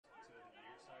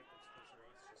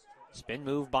Spin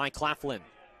move by Claflin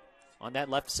on that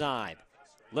left side.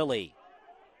 Lilly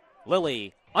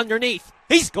underneath.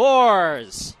 He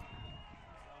scores!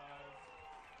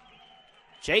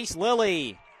 Chase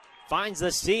Lilly finds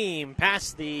the seam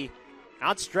past the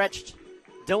outstretched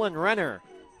Dylan Renner.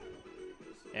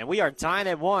 And we are tied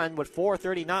at 1 with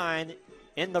 4:39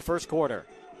 in the first quarter.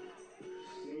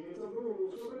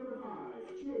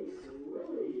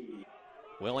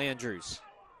 Will Andrews,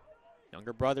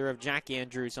 younger brother of Jack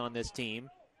Andrews on this team.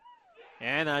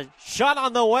 And a shot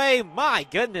on the way. My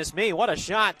goodness me, what a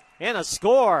shot and a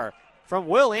score from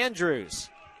Will Andrews.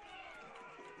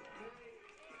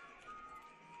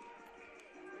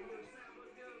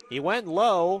 He went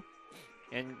low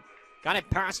and got it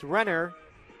past Renner.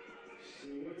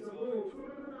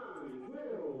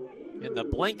 In the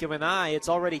blink of an eye, it's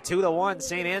already 2-1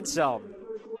 Saint Anselm.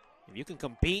 If you can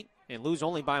compete and lose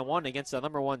only by 1 against the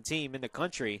number 1 team in the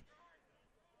country,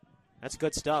 that's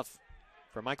good stuff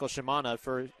for Michael Shimana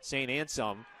for Saint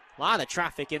Anselm. A lot of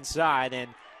traffic inside,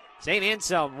 and Saint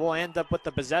Anselm will end up with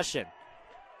the possession.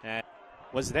 That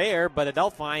was there, but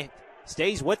Adelphi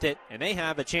stays with it, and they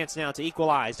have a chance now to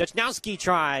equalize. Duchnowski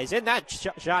tries, and that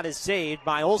shot is saved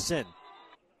by Olsen.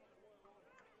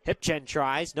 Hipchen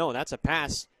tries. No, that's a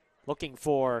pass looking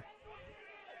for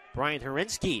Brian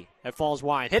Herinsky. That falls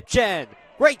wide. Hipchen,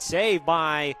 great save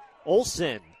by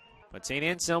Olsen. But St.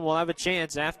 Anselm will have a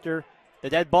chance after the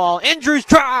dead ball. Andrews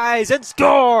tries and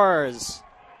scores!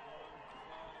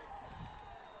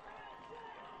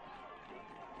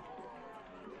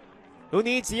 Who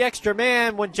needs the extra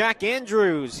man when Jack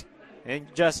Andrews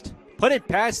and just put it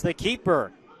past the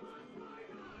keeper?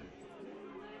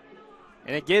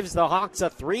 And it gives the Hawks a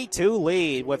 3-2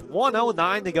 lead with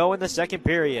 1:09 to go in the second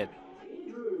period.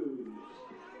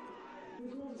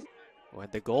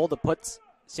 With the goal to put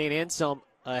St. Anselm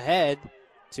ahead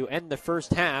to end the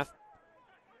first half.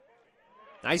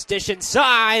 Nice dish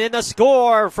inside and the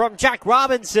score from Jack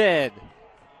Robinson.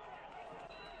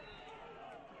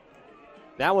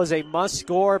 That was a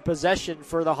must-score possession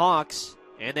for the Hawks,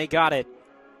 and they got it.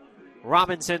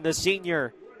 Robinson, the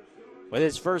senior, with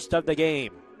his first of the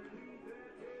game.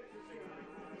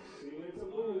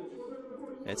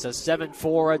 It's a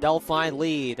 7-4 Adelphi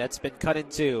lead that's been cut in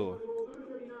two.